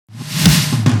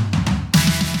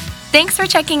Thanks for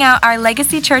checking out our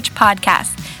Legacy Church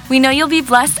podcast. We know you'll be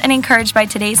blessed and encouraged by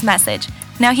today's message.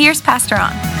 Now here's Pastor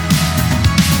On.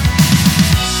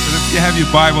 If you have your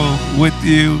Bible with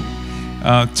you,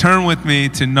 turn with me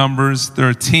to Numbers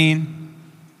 13.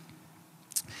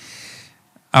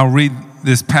 I'll read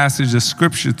this passage of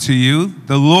scripture to you.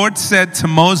 The Lord said to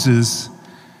Moses,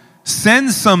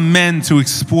 "Send some men to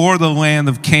explore the land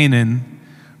of Canaan,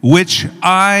 which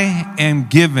I am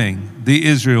giving the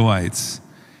Israelites."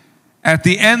 At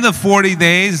the end of 40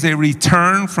 days, they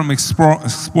returned from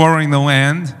exploring the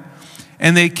land,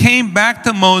 and they came back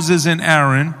to Moses and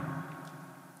Aaron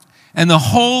and the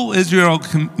whole Israel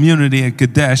community at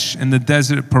Kadesh in the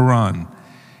desert of Paran.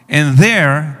 And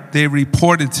there they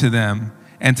reported to them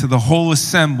and to the whole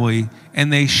assembly,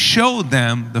 and they showed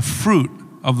them the fruit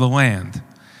of the land.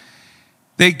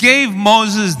 They gave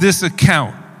Moses this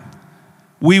account: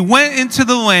 "We went into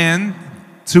the land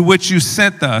to which you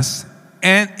sent us,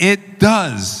 and it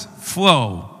does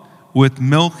flow with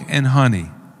milk and honey.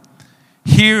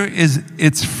 Here is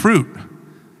its fruit.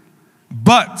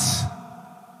 But,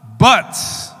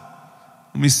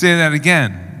 let me say that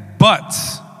again, but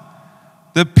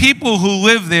the people who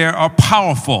live there are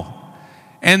powerful,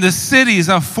 and the cities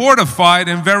are fortified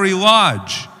and very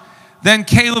large." Then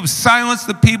Caleb silenced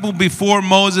the people before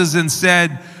Moses and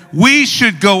said, "We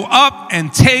should go up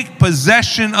and take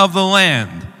possession of the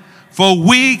land, for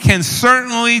we can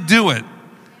certainly do it.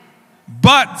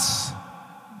 But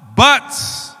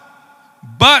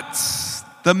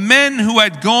the men who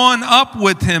had gone up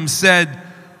with him said,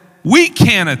 'We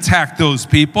can't attack those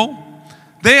people.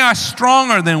 They are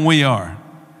stronger than we are.'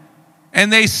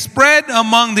 And they spread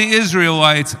among the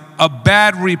Israelites a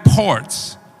bad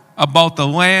report about the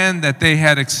land that they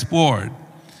had explored."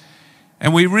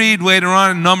 And we read later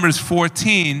on in Numbers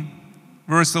 14,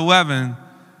 verse 11,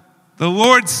 the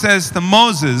Lord says to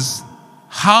Moses,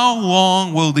 "How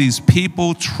long will these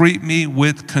people treat me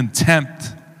with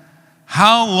contempt?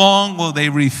 How long will they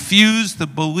refuse to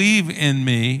believe in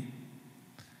me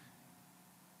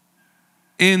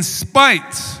in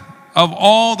spite of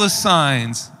all the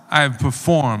signs I have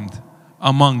performed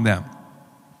among them?"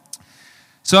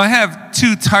 So I have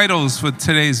two titles for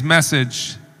today's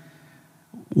message.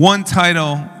 One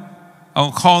title,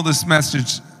 I'll call this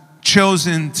message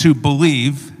 "Chosen to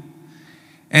Believe."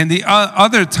 And the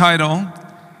other title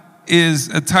is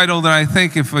a title that I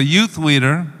think if a youth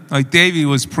leader, like Davey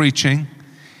was preaching,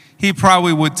 he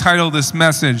probably would title this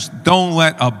message, "Don't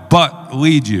Let a But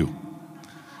Lead You."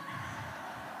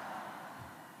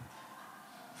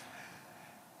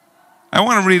 I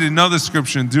want to read another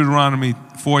scripture in Deuteronomy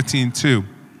 14:2.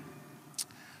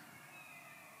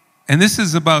 And this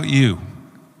is about you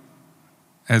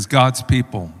as God's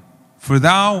people. "For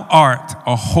thou art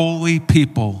a holy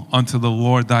people unto the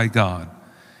Lord thy God,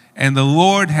 and the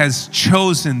Lord has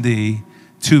chosen thee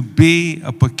to be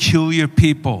a peculiar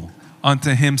people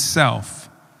unto himself,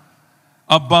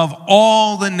 above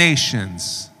all the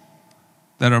nations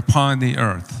that are upon the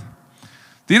earth."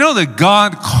 Do you know that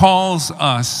God calls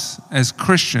us as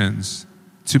Christians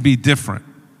to be different?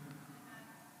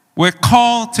 We're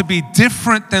called to be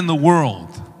different than the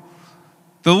world.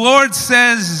 The Lord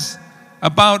says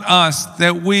about us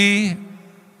that we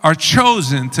are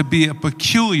chosen to be a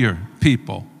peculiar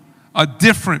people, a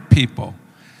different people.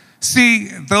 See,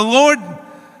 the Lord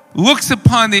looks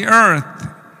upon the earth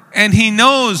and he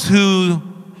knows who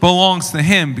belongs to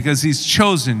him because he's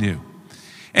chosen you.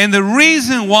 And the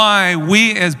reason why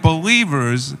we as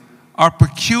believers are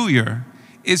peculiar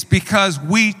is because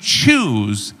we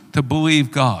choose to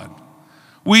believe God.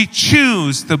 We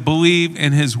choose to believe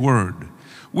in his word.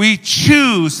 We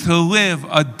choose to live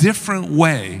a different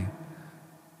way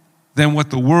than what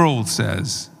the world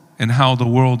says and how the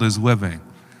world is living.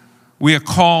 We are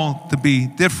called to be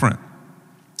different.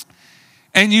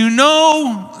 And you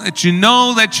know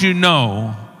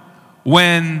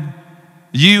when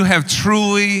you have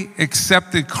truly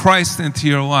accepted Christ into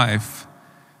your life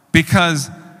because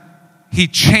he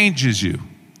changes you.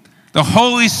 The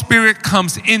Holy Spirit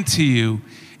comes into you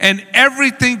and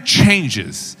everything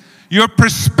changes. Your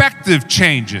perspective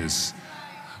changes.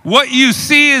 What you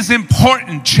see as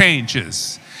important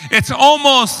changes. It's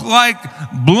almost like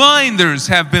blinders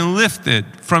have been lifted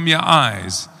from your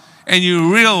eyes. And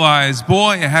you realize,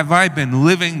 boy, have I been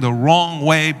living the wrong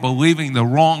way, believing the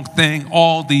wrong thing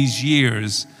all these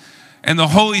years. And the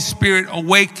Holy Spirit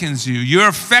awakens you. Your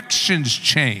affections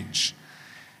change.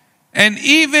 And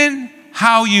even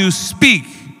how you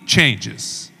speak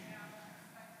changes.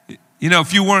 You know,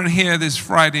 if you weren't here this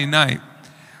Friday night,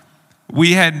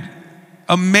 we had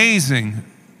amazing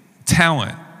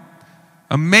talent,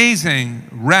 amazing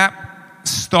rap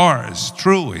stars,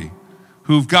 truly,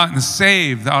 who've gotten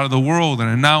saved out of the world and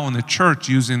are now in the church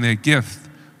using their gift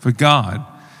for God.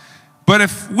 But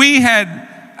if we had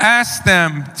asked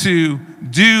them to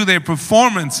do their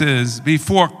performances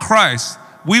before Christ,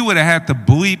 we would have had to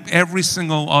bleep every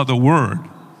single other word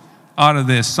out of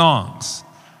their songs.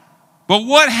 But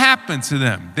what happened to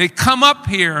them? They come up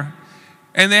here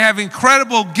and they have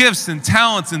incredible gifts and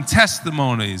talents and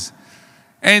testimonies,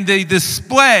 and they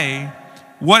display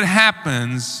what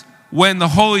happens when the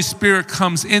Holy Spirit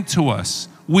comes into us.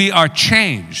 We are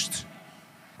changed.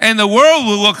 And the world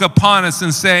will look upon us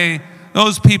and say,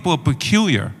 those people are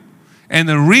peculiar. And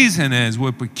the reason is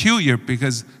we're peculiar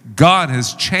because God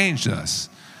has changed us.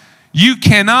 You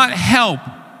cannot help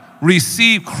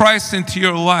receive Christ into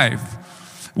your life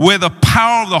where the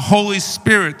power of the Holy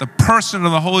Spirit, the person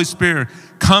of the Holy Spirit,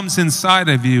 comes inside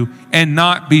of you and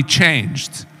not be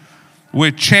changed.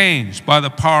 We're changed by the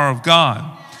power of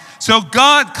God. So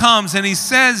God comes and he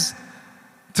says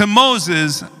to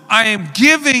Moses, I am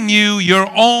giving you your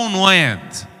own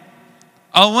land,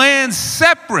 a land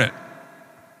separate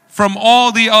from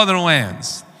all the other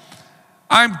lands.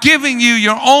 I'm giving you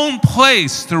your own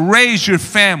place to raise your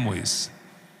families,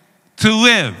 to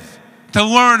live, to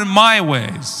learn my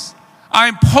ways.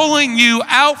 I'm pulling you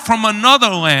out from another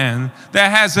land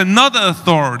that has another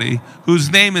authority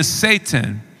whose name is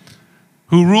Satan,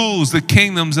 who rules the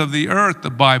kingdoms of the earth, the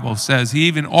Bible says. He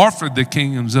even offered the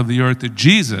kingdoms of the earth to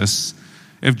Jesus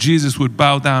if Jesus would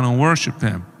bow down and worship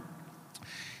him.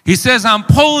 He says, I'm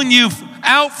pulling you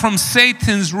out from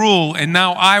Satan's rule, and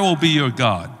now I will be your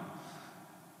God.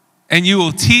 And you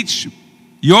will teach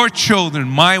your children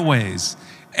my ways,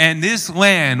 and this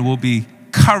land will be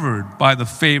covered by the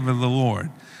favor of the Lord.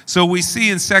 So we see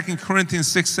in 2 Corinthians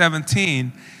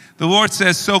 6:17, the Lord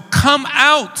says, so come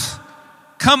out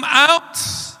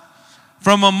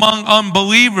from among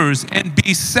unbelievers and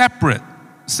be separate,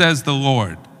 says the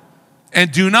Lord.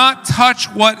 And do not touch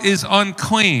what is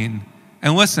unclean.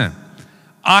 And listen,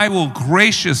 I will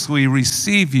graciously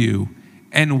receive you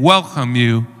and welcome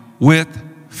you with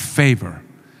favor.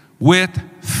 With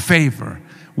favor.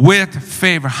 With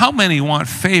favor. How many want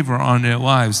favor on their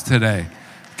lives today?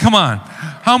 Come on.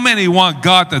 How many want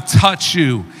God to touch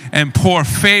you and pour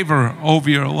favor over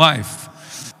your life?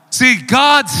 See,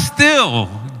 God still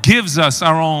gives us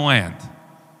our own land.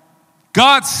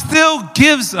 God still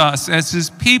gives us, as his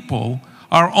people,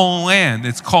 our own land.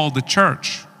 It's called the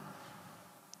church.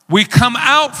 We come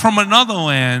out from another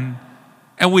land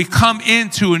and we come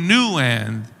into a new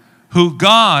land who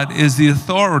God is the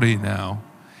authority now.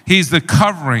 He's the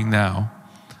covering now.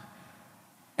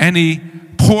 And he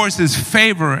pours his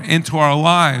favor into our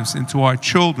lives, into our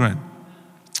children.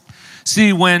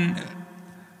 See, when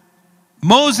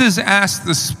Moses asked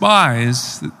the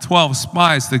spies, the 12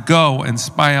 spies, to go and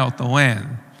spy out the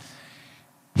land,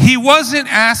 he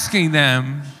wasn't asking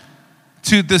them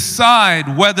to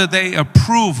decide whether they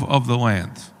approve of the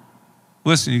land.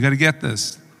 Listen, you got to get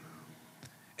this.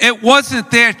 It wasn't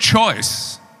their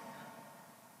choice.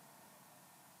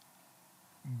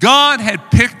 God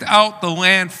had picked out the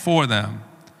land for them.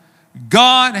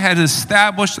 God had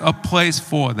established a place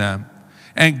for them.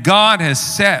 And God has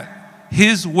set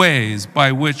his ways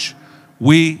by which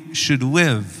we should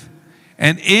live.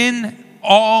 And in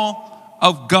all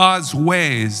of God's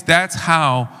ways, that's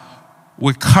how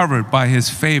we're covered by his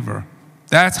favor.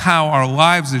 That's how our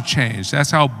lives are changed. That's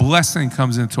how blessing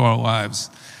comes into our lives.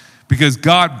 Because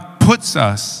God puts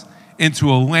us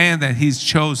into a land that he's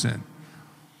chosen.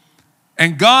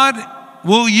 And God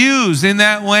will use in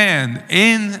that land,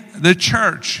 in the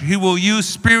church, he will use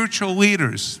spiritual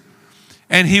leaders.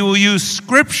 And he will use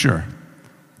scripture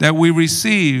that we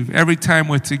receive every time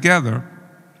we're together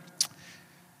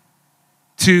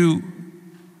to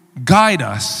guide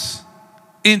us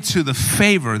into the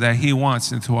favor that he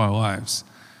wants into our lives,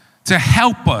 to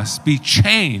help us be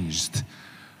changed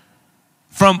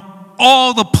from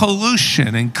all the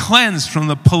pollution and cleansed from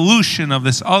the pollution of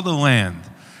this other land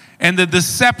and the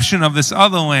deception of this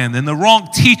other land and the wrong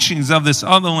teachings of this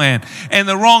other land and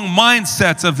the wrong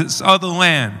mindsets of this other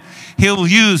land. He'll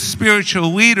use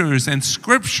spiritual leaders and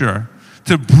scripture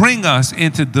to bring us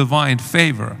into divine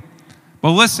favor.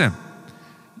 But listen,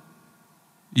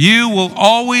 you will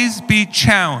always be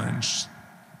challenged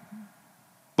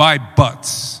by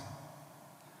buts.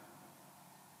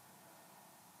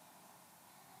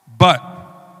 But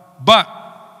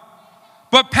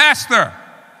Pastor,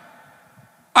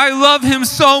 I love him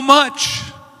so much.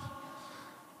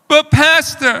 But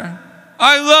Pastor,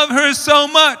 I love her so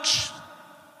much.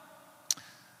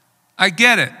 I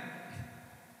get it.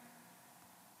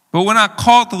 But we're not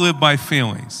called to live by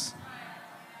feelings.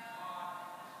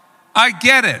 I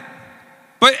get it.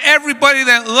 But everybody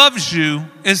that loves you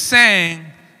is saying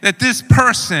that this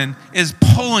person is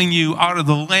pulling you out of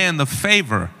the land of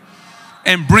favor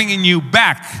and bringing you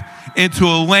back into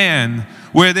a land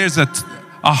where there's a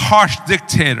harsh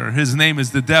dictator. His name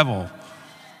is the devil.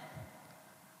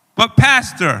 But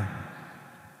pastor,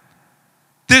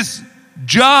 this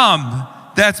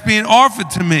job that's being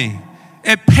offered to me,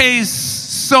 it pays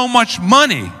so much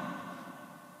money.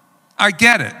 I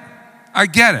get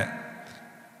it.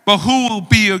 But who will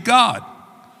be your God?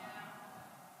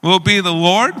 Will it be the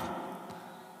Lord?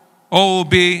 Or will it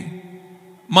be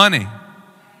money?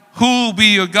 Who will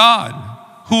be your God?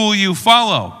 Who will you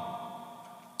follow?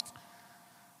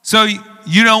 So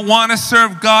you don't want to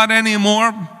serve God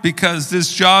anymore because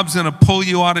this job's going to pull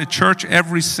you out of church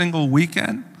every single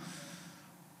weekend?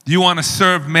 You want to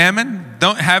serve mammon?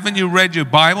 Haven't you read your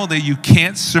Bible that you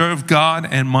can't serve God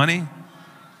and money?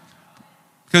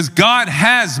 Because God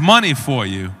has money for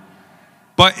you,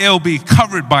 but it'll be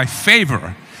covered by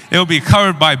favor. It'll be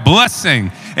covered by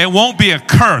blessing. It won't be a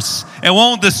curse. It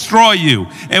won't destroy you.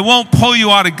 It won't pull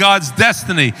you out of God's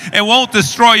destiny. It won't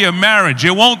destroy your marriage.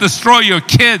 It won't destroy your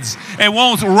kids. It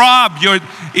won't rob your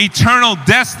eternal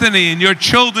destiny and your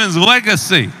children's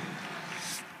legacy.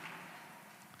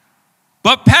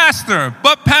 But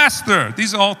pastor,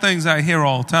 these are all things I hear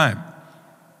all the time.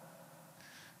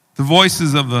 The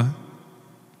voices of the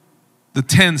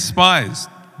 10 spies.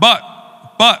 But.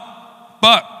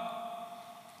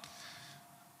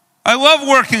 I love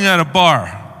working at a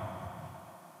bar.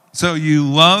 So you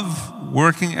love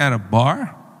working at a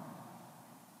bar?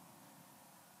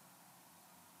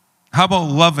 How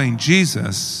about loving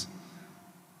Jesus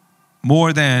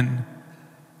more than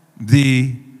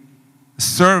the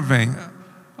serving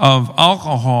of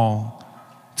alcohol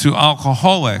to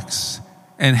alcoholics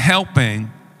and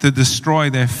helping to destroy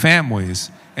their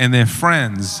families and their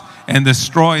friends and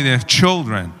destroy their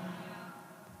children?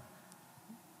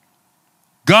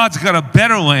 God's got a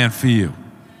better land for you.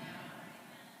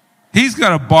 He's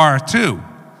got a bar too.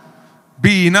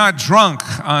 Be ye not drunk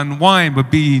on wine,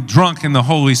 but be ye drunk in the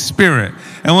Holy Spirit.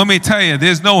 And let me tell you,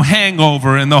 there's no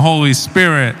hangover in the Holy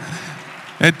Spirit.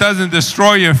 It doesn't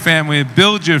destroy your family, it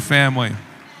builds your family.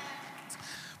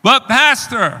 But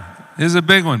pastor, here's a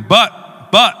big one. But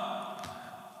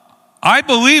I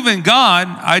believe in God,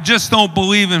 I just don't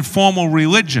believe in formal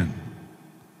religion.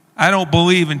 I don't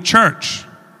believe in church.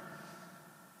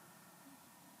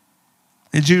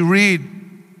 Did you read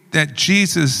that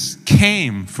Jesus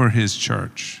came for his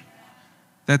church?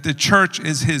 That the church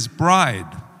is his bride?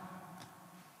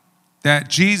 That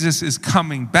Jesus is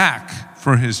coming back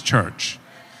for his church?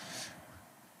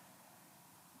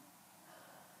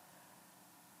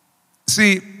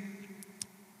 See,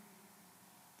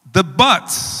 the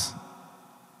buts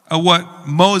are what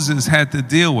Moses had to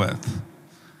deal with.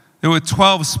 There were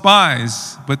 12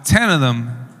 spies, but 10 of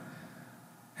them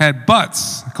had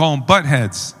butts. I call them butt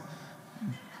heads.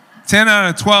 10 out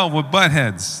of 12 were butt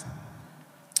heads.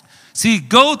 See,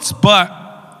 goats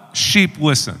butt, sheep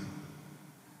listen.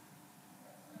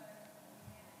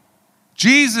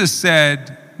 Jesus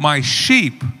said, my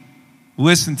sheep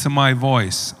listen to my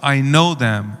voice. I know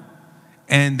them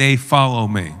and they follow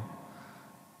me.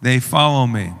 They follow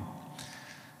me.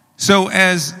 So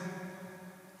as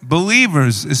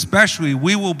believers, especially,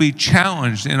 we will be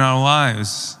challenged in our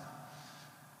lives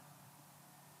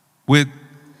with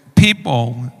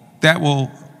people that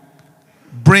will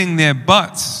bring their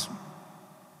butts.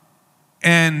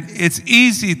 And it's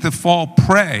easy to fall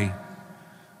prey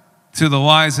to the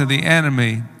lies of the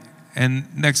enemy.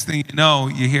 And next thing you know,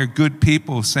 you hear good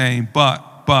people saying,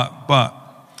 but.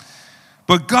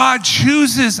 But God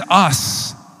chooses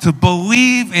us to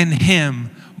believe in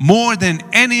him more than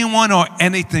anyone or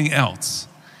anything else.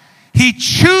 He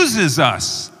chooses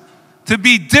us to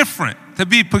be different, to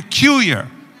be peculiar.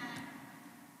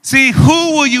 See,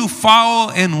 who will you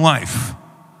follow in life?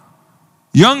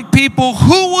 Young people,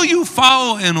 who will you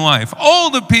follow in life?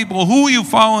 Older people, who will you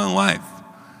follow in life?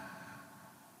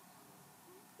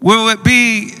 Will it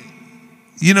be,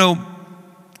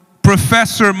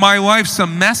 Professor, my life's a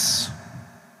mess?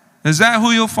 Is that who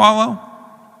you'll follow?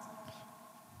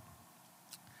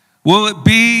 Will it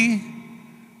be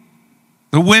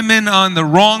the women on The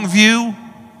Wrong View?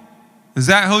 Is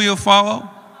that who you'll follow?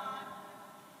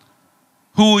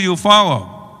 Who will you follow?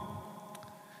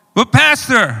 But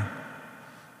pastor,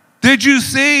 did you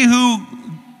see who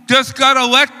just got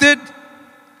elected?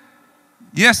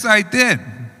 Yes, I did.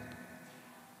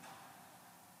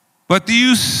 But do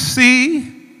you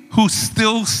see who's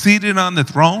still seated on the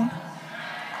throne?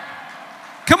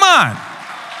 Come on.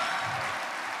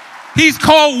 He's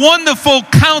called Wonderful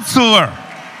Counselor.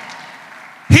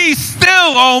 He's still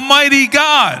Almighty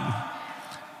God.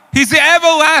 He's the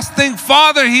everlasting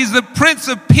Father. He's the Prince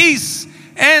of Peace.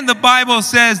 And the Bible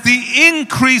says the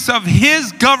increase of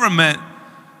his government,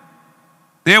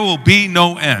 there will be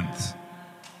no end.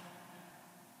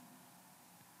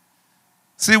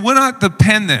 See, we're not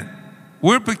dependent.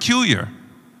 We're peculiar.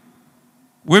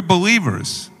 We're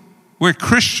believers. We're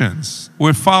Christians.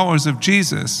 We're followers of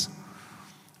Jesus.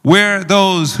 We're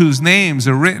those whose names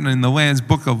are written in the Lamb's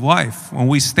book of life. When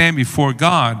we stand before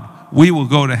God, we will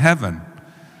go to heaven.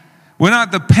 We're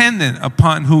not dependent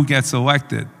upon who gets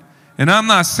elected. And I'm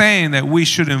not saying that we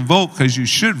shouldn't vote, because you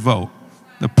should vote.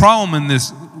 The problem in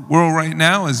this world right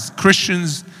now is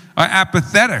Christians are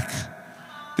apathetic.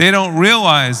 They don't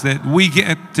realize that we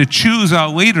get to choose our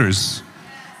leaders.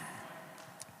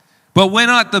 But we're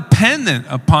not dependent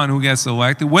upon who gets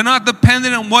elected. We're not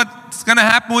dependent on what's going to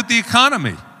happen with the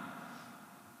economy.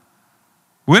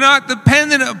 We're not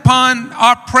dependent upon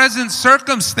our present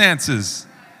circumstances,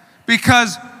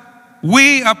 because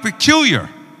we are peculiar.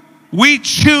 We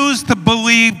choose to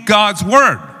believe God's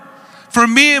word. For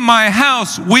me and my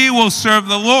house, we will serve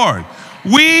the Lord.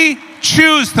 We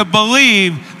choose to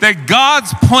believe that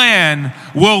God's plan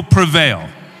will prevail.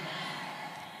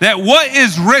 That what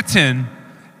is written,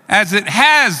 as it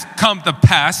has come to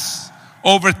pass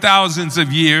over thousands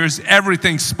of years,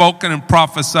 everything spoken and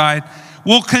prophesied,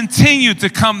 will continue to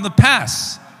come to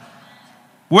pass.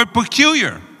 We're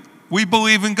peculiar. We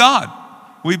believe in God.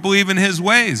 We believe in his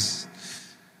ways.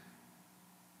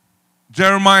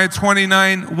 Jeremiah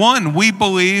 29:1, we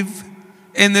believe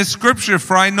in this scripture,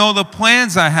 for I know the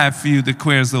plans I have for you,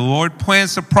 declares the Lord,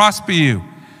 plans to prosper you,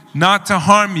 not to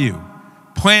harm you,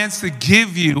 plans to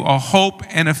give you a hope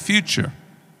and a future.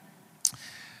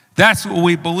 That's what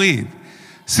we believe.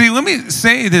 See, let me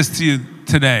say this to you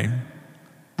today.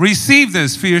 Receive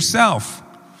this for yourself.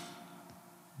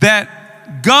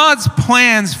 That God's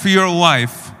plans for your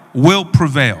life will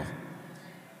prevail.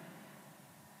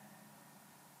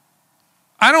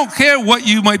 I don't care what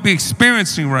you might be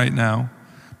experiencing right now,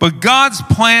 but God's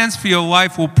plans for your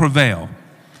life will prevail.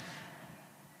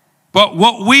 But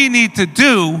what we need to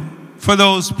do for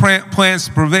those plans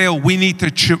to prevail, we need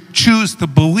to choose to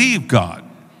believe God.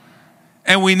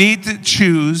 And we need to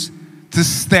choose to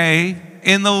stay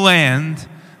in the land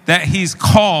that he's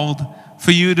called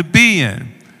for you to be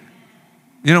in.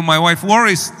 You know, my wife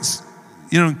Lori,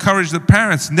 encouraged the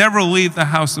parents, never leave the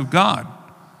house of God.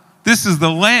 This is the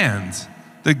land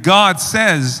that God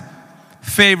says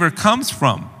favor comes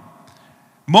from.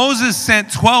 Moses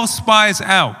sent 12 spies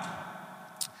out.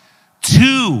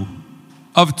 2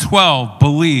 of 12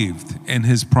 believed in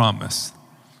his promise.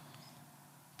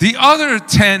 The other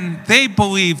 10, they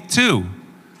believed too,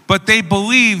 but they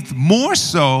believed more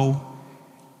so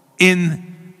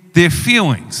in their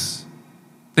feelings.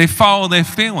 They followed their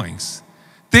feelings.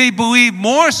 They believed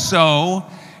more so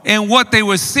in what they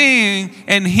were seeing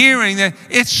and hearing, that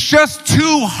it's just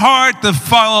too hard to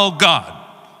follow God.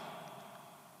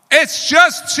 It's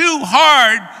just too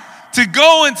hard to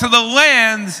go into the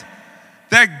land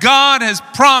that God has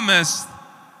promised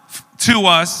to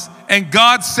us, and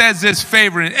God says there's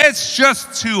favor in it. It's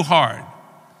just too hard.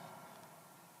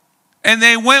 And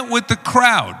they went with the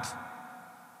crowd.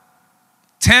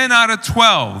 10 out of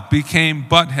 12 became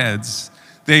buttheads.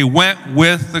 They went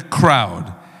with the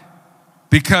crowd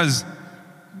because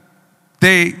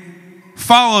they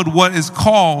followed what is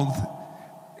called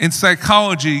in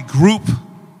psychology group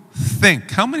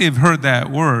think. How many have heard that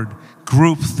word,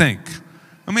 group think?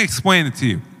 Let me explain it to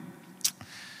you.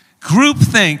 Group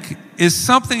think is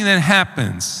something that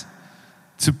happens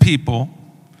to people,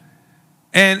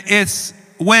 and it's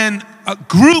when a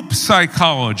group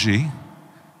psychology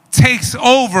takes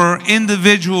over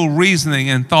individual reasoning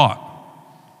and thought.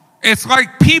 It's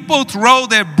like people throw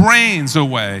their brains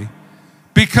away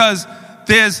because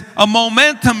there's a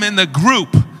momentum in the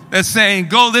group that's saying,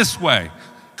 go this way,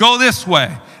 go this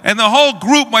way. And the whole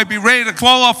group might be ready to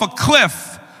fall off a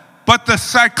cliff, but the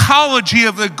psychology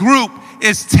of the group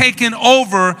is taking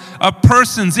over a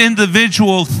person's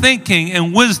individual thinking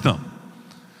and wisdom.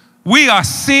 We are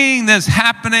seeing this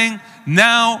happening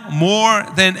now more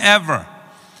than ever.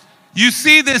 You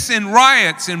see this in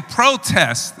riots, in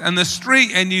protests, on the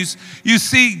street, and you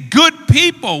see good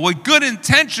people with good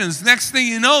intentions. Next thing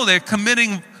you know, they're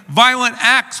committing violent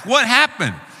acts. What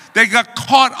happened? They got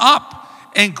caught up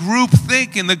in group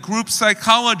thinking, the group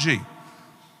psychology.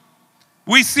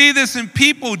 We see this in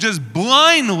people just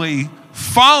blindly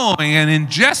following and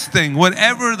ingesting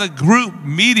whatever the group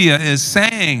media is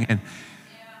saying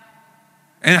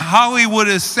and Hollywood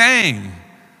is saying.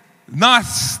 not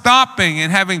stopping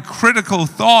and having critical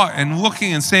thought and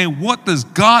looking and saying, what does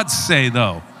God say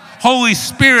though? Holy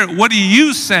Spirit, what are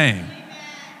you saying?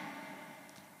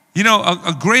 You know,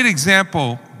 a great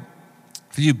example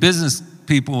for you business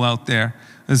people out there,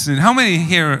 listen, how many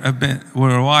here were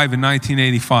alive in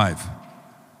 1985?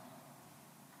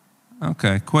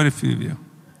 Okay, quite a few of you.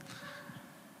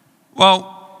 Well,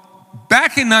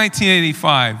 back in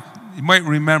 1985, you might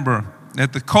remember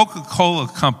that the Coca-Cola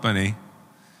company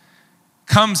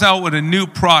comes out with a new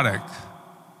product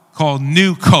called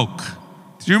New Coke.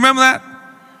 Do you remember that?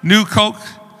 New Coke?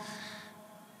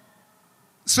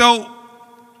 So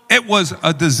it was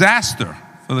a disaster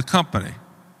for the company.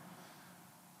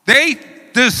 They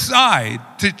decide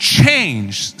to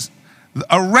change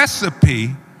a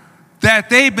recipe that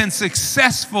they've been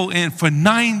successful in for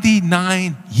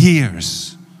 99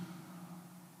 years.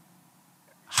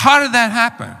 How did that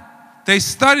happen? They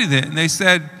studied it and they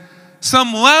said some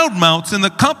loudmouths in the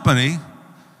company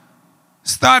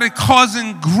started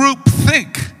causing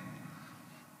groupthink.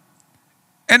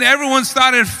 And everyone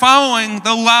started following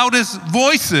the loudest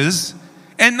voices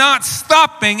and not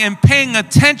stopping and paying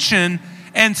attention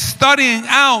and studying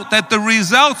out that the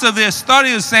results of their study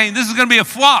is saying this is going to be a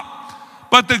flop.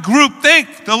 But the group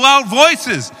think, the loud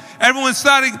voices, everyone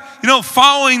started,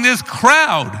 following this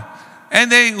crowd.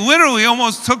 And they literally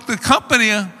almost took the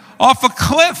company off a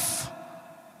cliff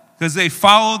because they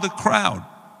followed the crowd.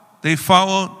 They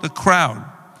followed the crowd.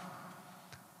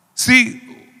 See,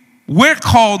 we're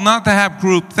called not to have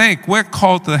group think. We're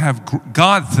called to have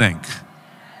God think.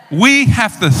 We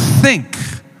have to think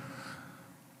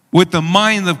with the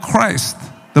mind of Christ.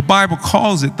 The Bible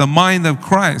calls it the mind of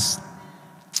Christ.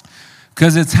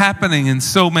 Because it's happening in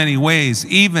so many ways,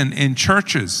 even in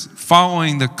churches,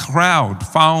 following the crowd,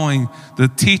 following the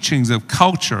teachings of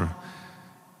culture.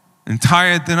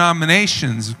 Entire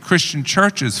denominations, Christian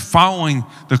churches, following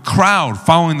the crowd,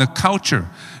 following the culture,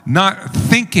 not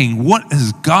thinking, what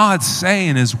does God say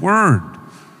in His Word?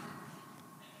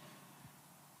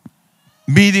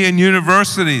 Media and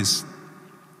universities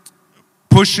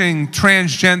pushing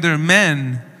transgender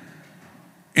men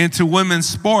into women's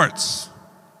sports.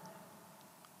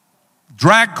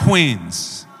 Drag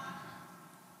queens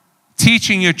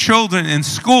teaching your children in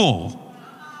school.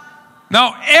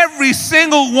 Now, every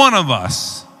single one of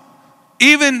us,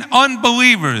 even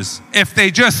unbelievers, if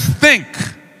they just think,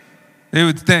 they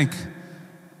would think,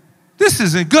 this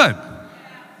isn't good.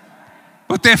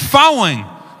 But they're following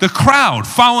the crowd,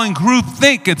 following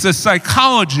groupthink. It's a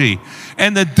psychology.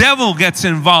 And the devil gets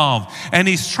involved. And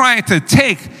he's trying to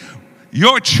take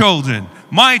your children,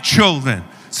 my children,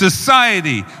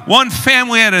 society, one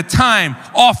family at a time,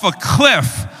 off a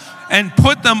cliff and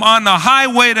put them on the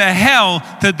highway to hell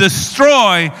to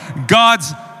destroy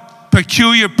God's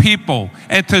peculiar people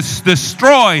and to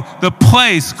destroy the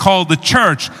place called the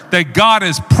church that God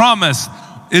has promised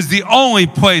is the only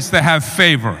place to have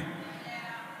favor,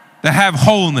 to have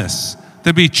wholeness,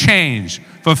 to be changed,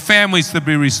 for families to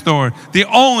be restored. The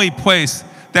only place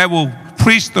that will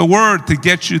preach the word to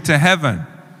get you to heaven.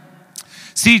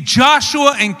 See,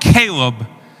 Joshua and Caleb,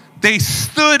 they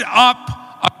stood up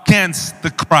against the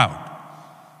crowd.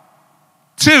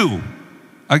 2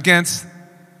 against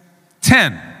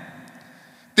 10.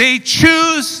 They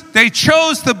chose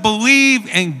to believe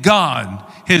in God,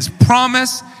 His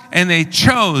promise, and they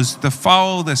chose to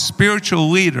follow the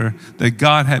spiritual leader that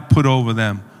God had put over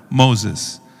them,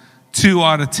 Moses. 2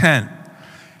 out of 10.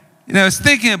 I was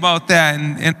thinking about that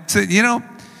and said,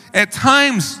 at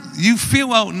times you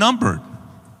feel outnumbered.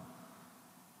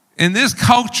 In this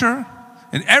culture,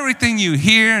 and everything you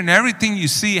hear and everything you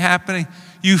see happening,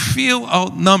 you feel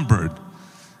outnumbered.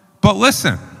 But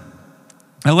listen,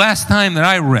 the last time that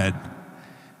I read,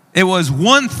 it was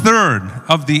 1/3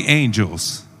 of the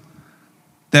angels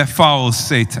that follow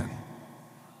Satan.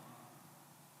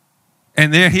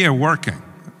 And they're here working.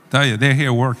 I tell you, they're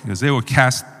here working because they were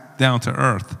cast down to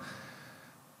earth.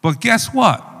 But guess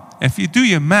what? If you do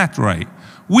your math right,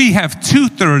 we have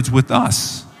 2/3 with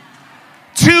us.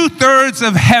 2/3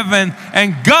 of heaven,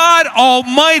 and God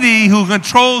Almighty, who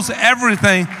controls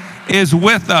everything, is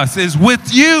with us, is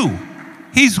with you.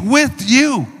 He's with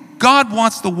you. God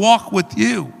wants to walk with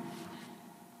you.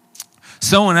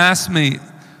 Someone asked me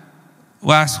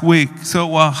last week,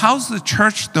 so how's the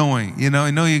church doing?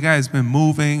 I know you guys have been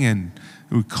moving and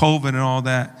with COVID and all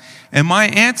that. And my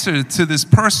answer to this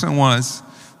person was,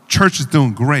 church is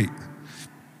doing great.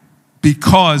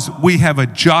 Because we have a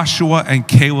Joshua and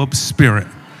Caleb spirit.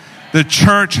 The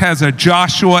church has a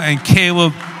Joshua and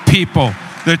Caleb people.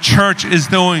 The church is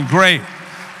doing great.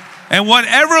 And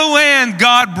whatever land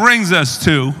God brings us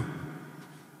to,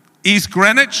 East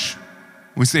Greenwich,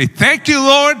 We say, thank you,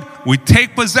 Lord. We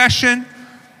take possession,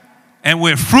 and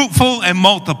we're fruitful and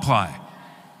multiply.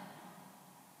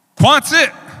 What's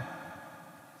it?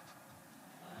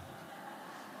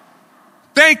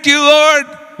 Thank you, Lord.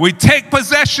 We take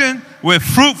possession, we're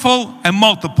fruitful and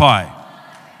multiply.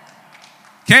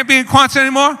 Can't be in Quonset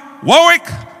anymore? Warwick?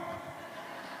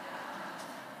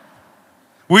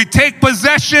 We take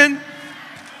possession,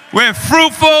 we're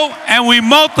fruitful, and we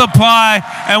multiply,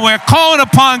 and we're calling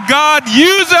upon God.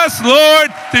 Use us, Lord,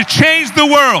 to change the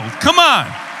world. Come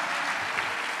on.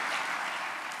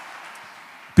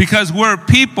 Because we're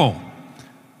people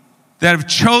that have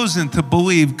chosen to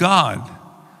believe God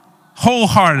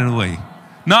wholeheartedly,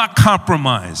 not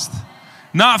compromised,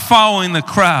 not following the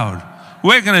crowd.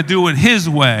 We're going to do it His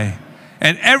way,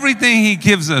 and everything He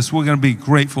gives us, we're going to be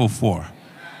grateful for.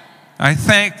 I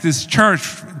thank this church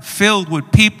filled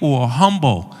with people who are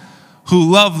humble,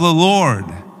 who love the Lord,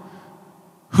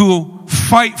 who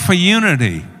fight for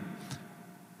unity,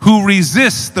 who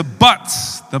resist the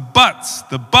buts, the buts,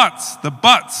 the buts, the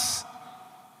buts,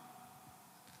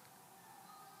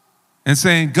 and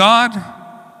saying, God,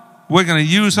 we're going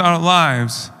to use our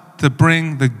lives to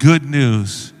bring the good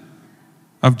news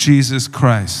of Jesus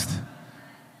Christ.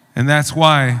 And that's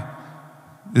why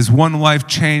there's one life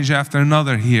change after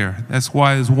another here. That's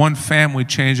why there's one family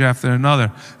change after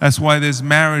another. That's why there's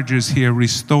marriages here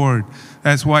restored.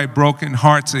 That's why broken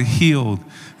hearts are healed.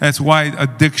 That's why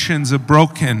addictions are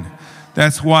broken.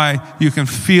 That's why you can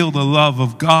feel the love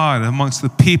of God amongst the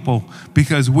people,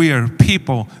 because we are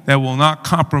people that will not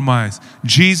compromise.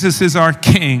 Jesus is our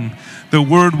King. The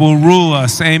Word will rule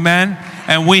us. Amen?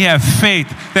 And we have faith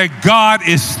that God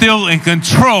is still in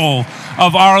control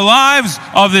of our lives,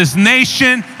 of this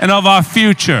nation, and of our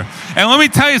future. And let me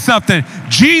tell you something.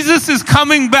 Jesus is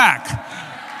coming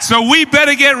back. So we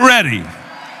better get ready.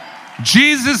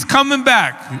 Jesus is coming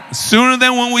back sooner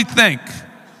than when we think.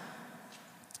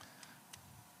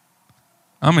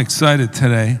 I'm excited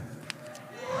today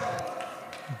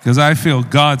because I feel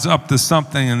God's up to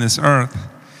something in this earth.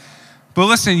 But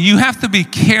listen, you have to be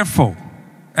careful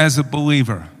as a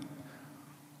believer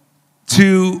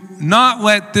to not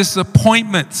let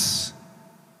disappointments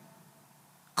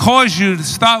cause you to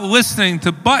stop listening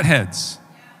to buttheads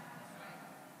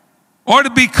or to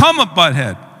become a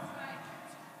butthead.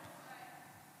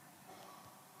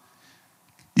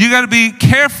 You got to be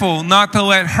careful not to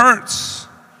let hurts,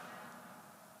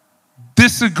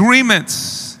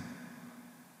 disagreements.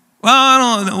 Well,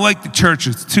 I don't like the church.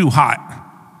 It's too hot.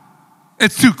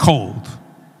 It's too cold.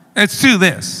 It's too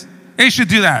this. They should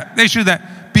do that. They should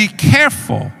that. Be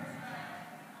careful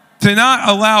to not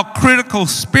allow critical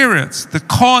spirits to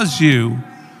cause you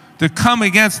to come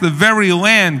against the very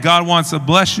land God wants to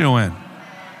bless you in,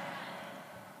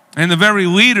 and the very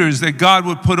leaders that God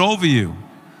would put over you.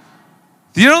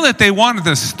 Do you know that they wanted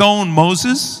to stone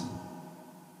Moses?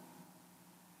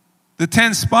 The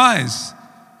 10 spies,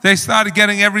 they started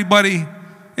getting everybody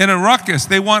in a ruckus.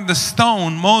 They wanted to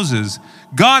stone Moses.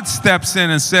 God steps in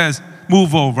and says,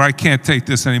 move over. I can't take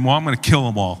this anymore. I'm going to kill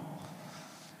them all.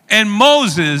 And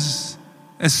Moses,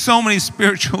 as so many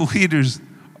spiritual leaders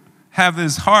have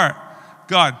his heart,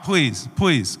 God, please,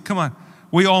 please, come on.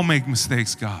 We all make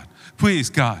mistakes, God. Please,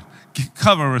 God,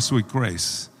 cover us with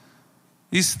grace.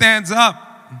 He stands up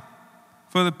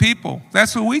for the people.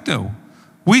 That's what we do.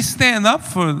 We stand up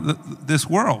for this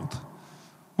world.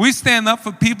 We stand up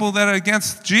for people that are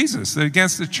against Jesus, that are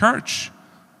against the church.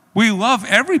 We love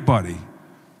everybody.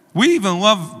 We even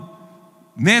love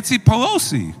Nancy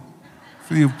Pelosi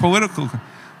for the political.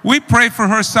 We pray for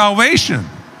her salvation.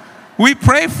 We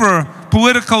pray for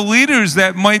political leaders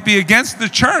that might be against the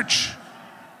church.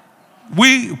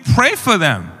 We pray for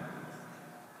them.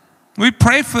 We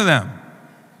pray for them.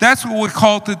 That's what we're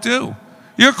called to do.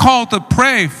 You're called to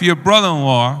pray for your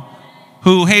brother-in-law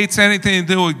who hates anything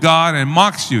to do with God and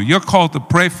mocks you. You're called to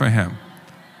pray for him.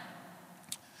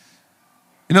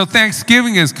 You know,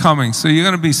 Thanksgiving is coming, so you're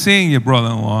going to be seeing your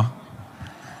brother-in-law.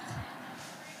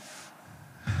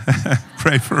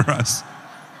 Pray for us.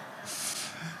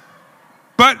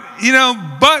 But, you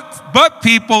know, but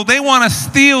people, they want to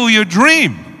steal your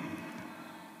dream.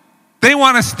 They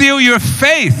want to steal your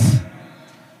faith.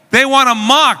 They want to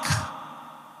mock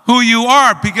who you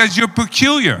are because you're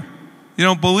peculiar. You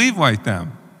don't believe like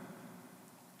them.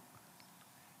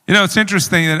 You know, it's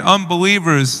interesting that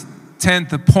unbelievers tend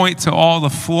to point to all the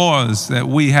flaws that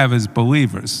we have as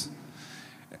believers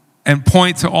and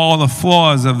point to all the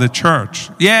flaws of the church.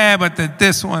 Yeah, but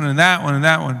this one and that one and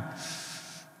that one.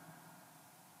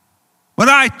 But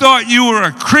I thought you were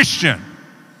a Christian.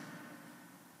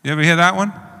 You ever hear that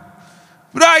one?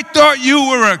 But I thought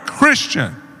you were a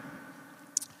Christian.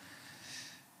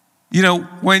 You know,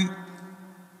 when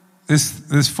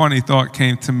this funny thought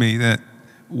came to me, that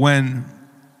when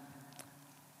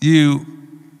you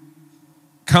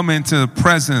come into the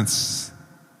presence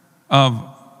of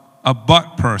a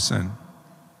butt person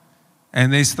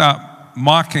and they stop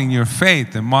mocking your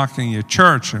faith and mocking your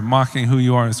church and mocking who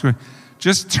you are,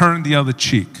 just turn the other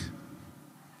cheek.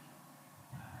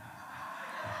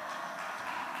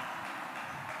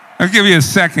 I'll give you a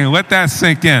second. Let that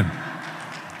sink in.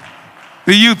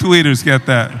 The youth leaders get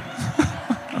that.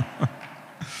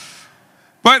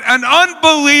 But an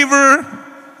unbeliever,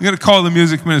 I'm going to call the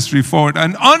music ministry forward,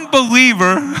 an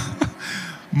unbeliever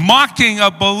mocking a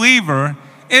believer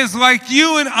is like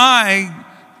you and I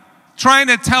trying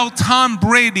to tell Tom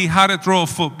Brady how to throw a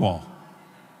football.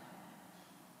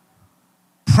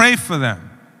 Pray for them.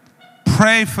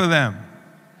 Pray for them.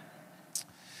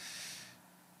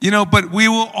 You know, but we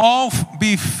will all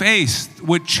be faced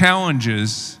with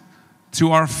challenges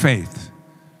to our faith,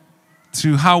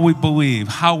 to how we believe,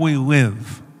 how we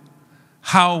live,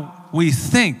 how we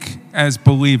think as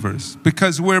believers,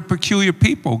 because we're peculiar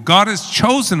people. God has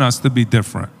chosen us to be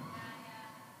different.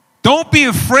 Don't be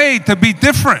afraid to be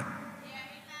different.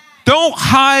 Don't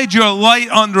hide your light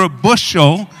under a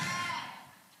bushel.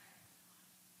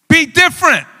 Be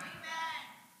different.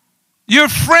 Your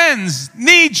friends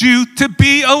need you to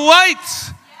be a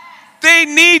light. They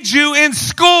need you in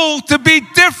school to be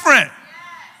different.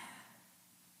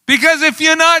 Because if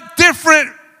you're not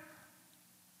different,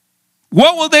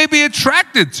 what will they be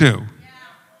attracted to?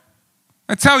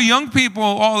 I tell young people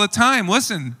all the time,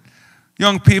 listen,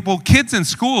 young people, kids in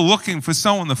school looking for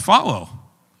someone to follow.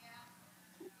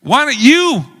 Why don't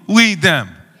you lead them?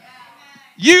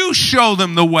 You show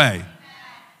them the way.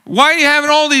 Why are you having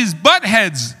all these butt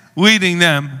heads leading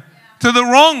them to the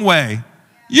wrong way?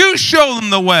 You show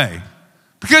them the way.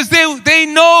 Because they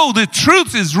know the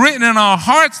truth is written in our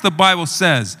hearts, the Bible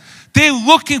says. They're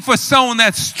looking for someone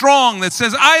that's strong, that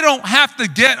says, I don't have to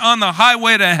get on the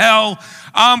highway to hell.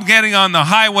 I'm getting on the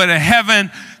highway to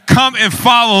heaven. Come and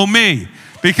follow me.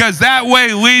 Because that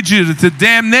way leads you to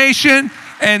damnation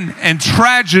and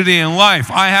tragedy in life.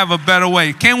 I have a better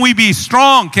way. Can we be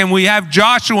strong? Can we have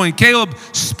Joshua and Caleb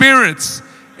spirits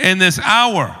in this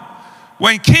hour?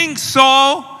 When King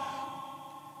Saul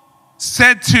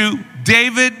said to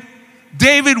David,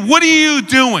 David, what are you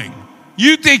doing?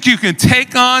 You think you can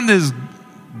take on this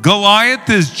Goliath,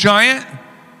 this giant?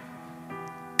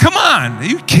 Come on, are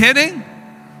you kidding?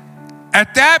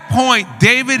 At that point,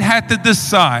 David had to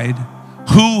decide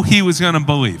who he was going to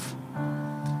believe.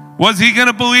 Was he going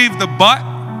to believe the butt?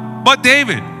 But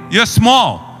David, you're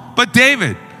small. But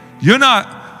David, you're not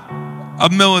a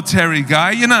military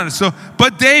guy. You're not.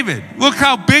 But David, look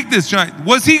how big this giant.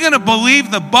 Was he going to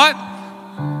believe the butt?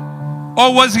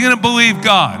 Or was he going to believe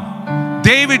God?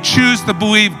 David chose to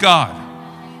believe God.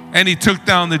 And he took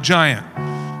down the giant.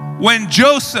 When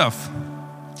Joseph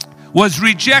was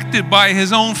rejected by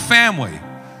his own family,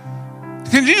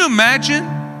 can you imagine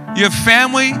your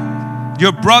family,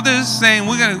 your brothers saying,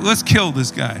 let's kill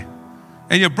this guy.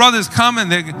 And your brothers come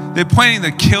and they're planning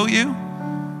to kill you.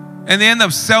 And they end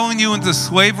up selling you into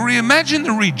slavery. Imagine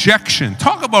the rejection.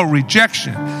 Talk about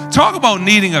rejection. Talk about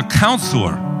needing a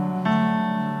counselor.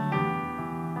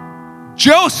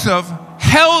 Joseph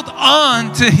held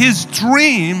on to his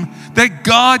dream that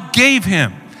God gave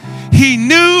him. He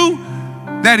knew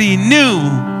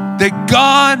that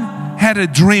God had a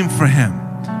dream for him.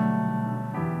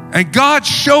 And God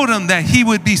showed him that he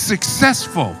would be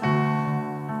successful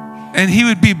and he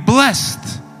would be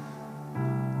blessed.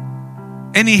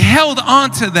 And he held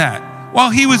on to that while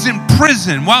he was in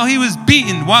prison, while he was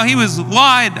beaten, while he was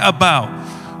lied about,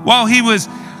 while he was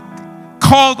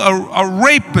called a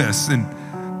rapist. And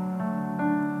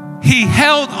he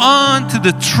held on to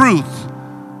the truth.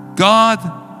 God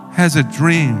has a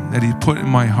dream that he put in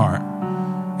my heart.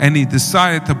 And he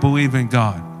decided to believe in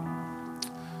God.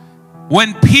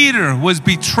 When Peter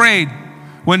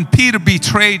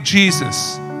betrayed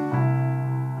Jesus,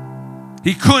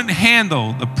 he couldn't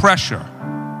handle the pressure.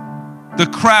 The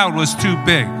crowd was too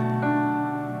big.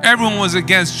 Everyone was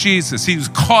against Jesus. He was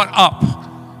caught up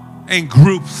in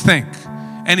groupthink.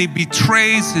 And he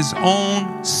betrays his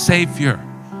own Savior.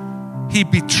 He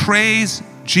betrays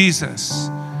Jesus.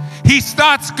 He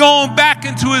starts going back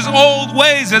into his old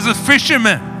ways as a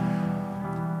fisherman.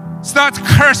 Starts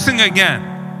cursing again.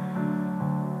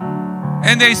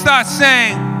 And they start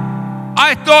saying,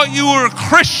 I thought you were a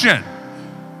Christian.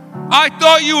 I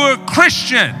thought you were a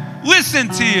Christian. Listen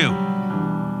to you.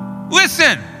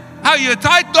 Listen.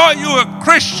 I thought you were a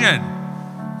Christian.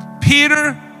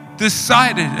 Peter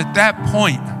decided at that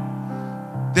point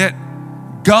that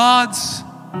God's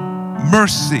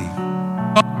mercy,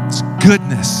 God's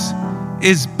goodness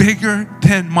is bigger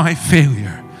than my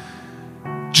failure.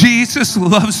 Jesus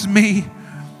loves me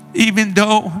even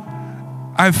though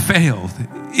I've failed,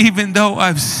 even though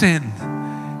I've sinned,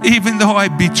 even though I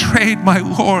betrayed my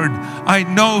Lord. I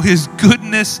know his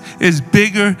goodness is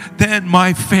bigger than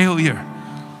my failure.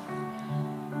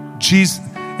 Jesus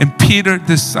and Peter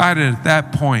decided at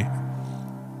that point,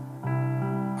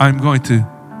 I'm going to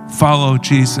follow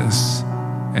Jesus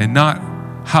and not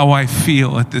how I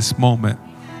feel at this moment.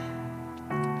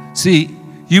 See,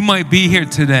 you might be here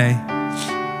today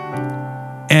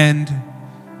and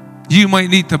you might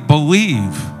need to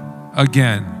believe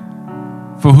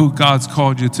again for who God's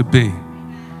called you to be.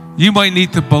 You might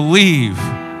need to believe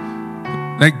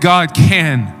that God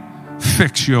can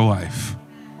fix your life.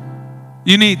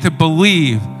 You need to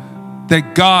believe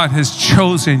that God has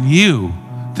chosen you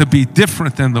to be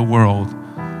different than the world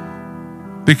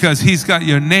because he's got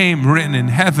your name written in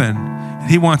heaven and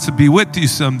he wants to be with you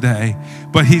someday,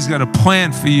 but he's got a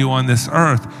plan for you on this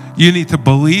earth. You need to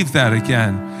believe that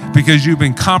again because you've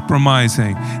been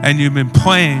compromising and you've been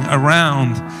playing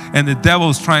around and the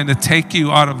devil's trying to take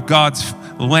you out of God's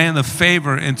land of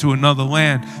favor into another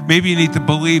land. Maybe you need to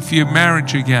believe for your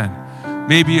marriage again.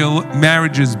 Maybe your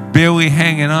marriage is barely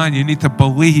hanging on. You need to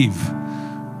believe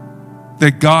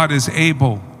that God is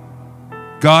able.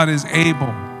 God is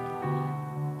able.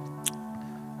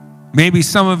 Maybe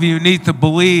some of you need to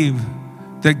believe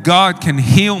that God can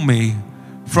heal me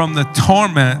from the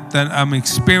torment that I'm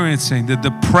experiencing, the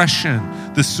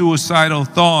depression, the suicidal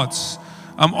thoughts.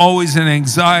 I'm always in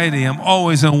anxiety. I'm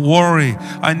always in worry.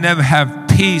 I never have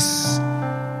peace.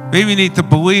 Maybe you need to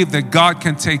believe that God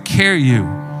can take care of you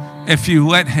if you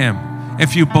let him,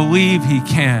 if you believe he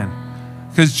can.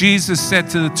 Because Jesus said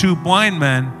to the two blind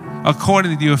men,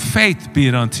 according to your faith be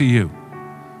it unto you.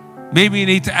 Maybe you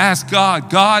need to ask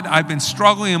God, I've been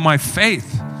struggling in my faith.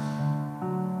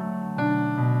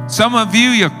 Some of you,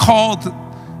 you're called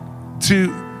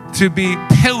to be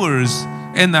pillars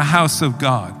in the house of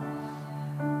God.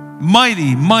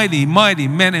 Mighty, mighty, mighty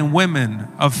men and women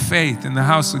of faith in the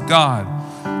house of God.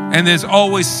 And there's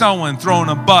always someone throwing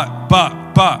a but.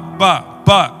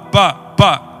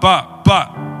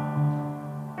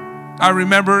 I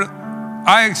remember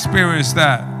I experienced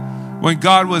that when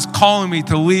God was calling me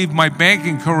to leave my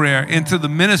banking career into the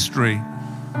ministry.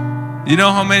 You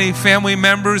know how many family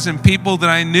members and people that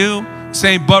I knew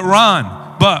saying, but Ron,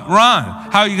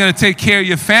 how are you going to take care of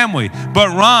your family? But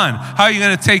Ron, how are you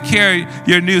going to take care of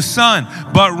your new son?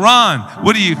 But Ron,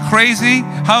 what are you, crazy?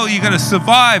 How are you going to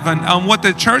survive on what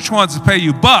the church wants to pay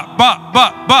you? But.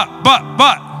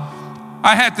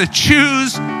 I had to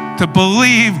choose to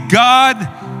believe, God,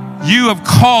 you have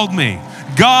called me.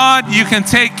 God, you can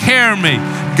take care of me.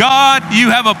 God, you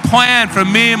have a plan for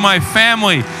me and my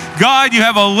family. God, you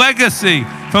have a legacy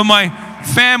for my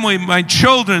family, my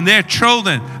children, their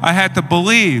children. I had to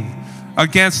believe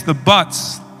against the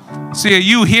buts. See, are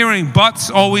you hearing buts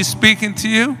always speaking to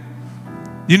you?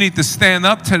 You need to stand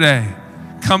up today.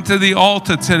 Come to the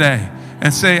altar today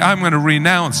and say, I'm going to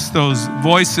renounce those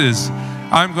voices.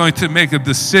 I'm going to make a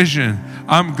decision.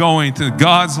 I'm going to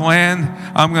God's land.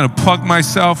 I'm going to plug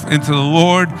myself into the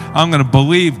Lord. I'm going to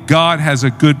believe God has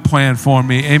a good plan for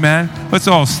me. Amen. Let's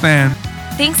all stand.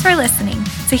 Thanks for listening.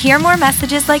 To hear more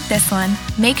messages like this one,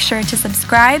 make sure to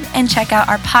subscribe and check out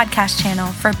our podcast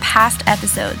channel for past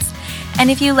episodes. And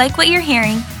if you like what you're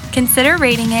hearing, consider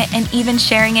rating it and even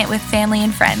sharing it with family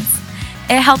and friends.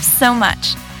 It helps so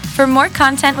much. For more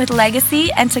content with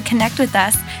Legacy and to connect with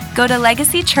us, go to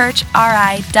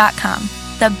legacychurchri.com.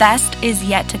 The best is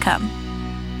yet to come.